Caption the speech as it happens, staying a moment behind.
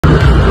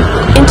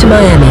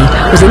Miami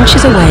was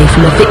inches away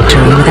from a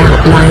victory without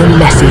Lionel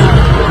Messi.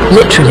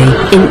 Literally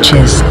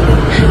inches.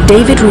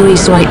 David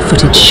Ruiz's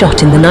right-footed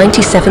shot in the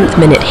 97th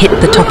minute hit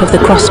the top of the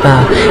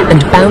crossbar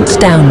and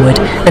bounced downward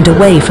and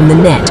away from the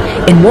net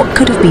in what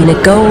could have been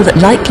a goal that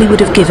likely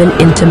would have given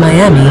Inter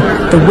Miami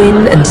the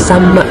win and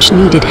some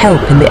much-needed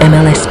help in the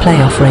MLS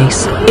playoff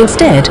race.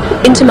 Instead,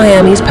 Inter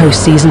Miami's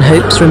postseason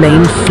hopes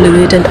remain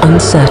fluid and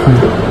uncertain,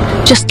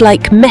 just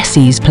like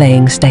Messi's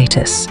playing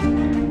status.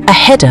 A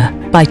header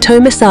by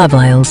Thomas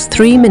Arviles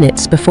 3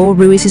 minutes before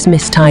Ruiz's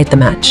miss tied the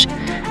match,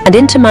 and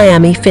Inter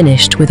Miami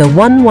finished with a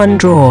 1-1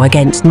 draw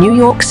against New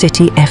York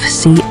City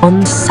FC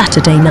on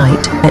Saturday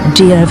night at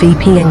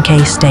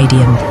GRVPNK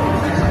Stadium.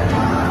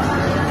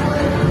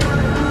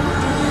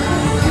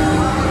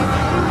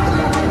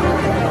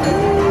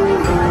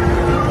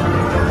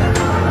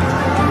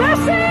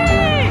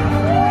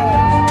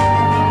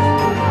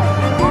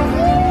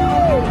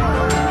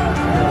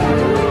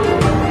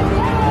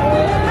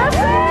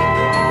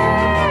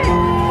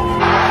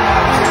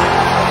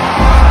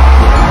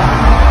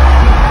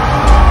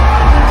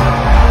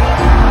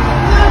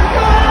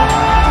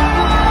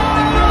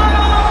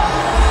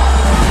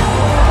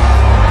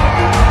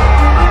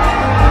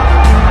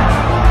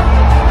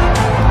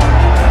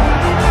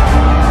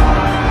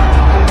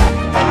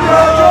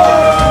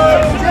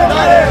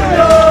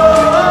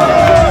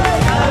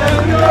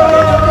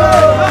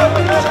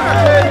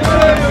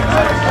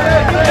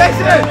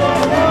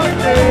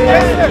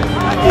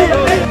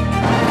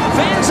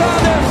 Fans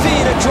on their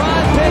feet at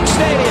Drive Pick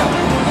Stadium.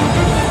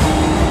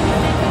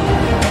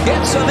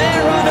 Get some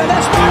air under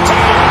this.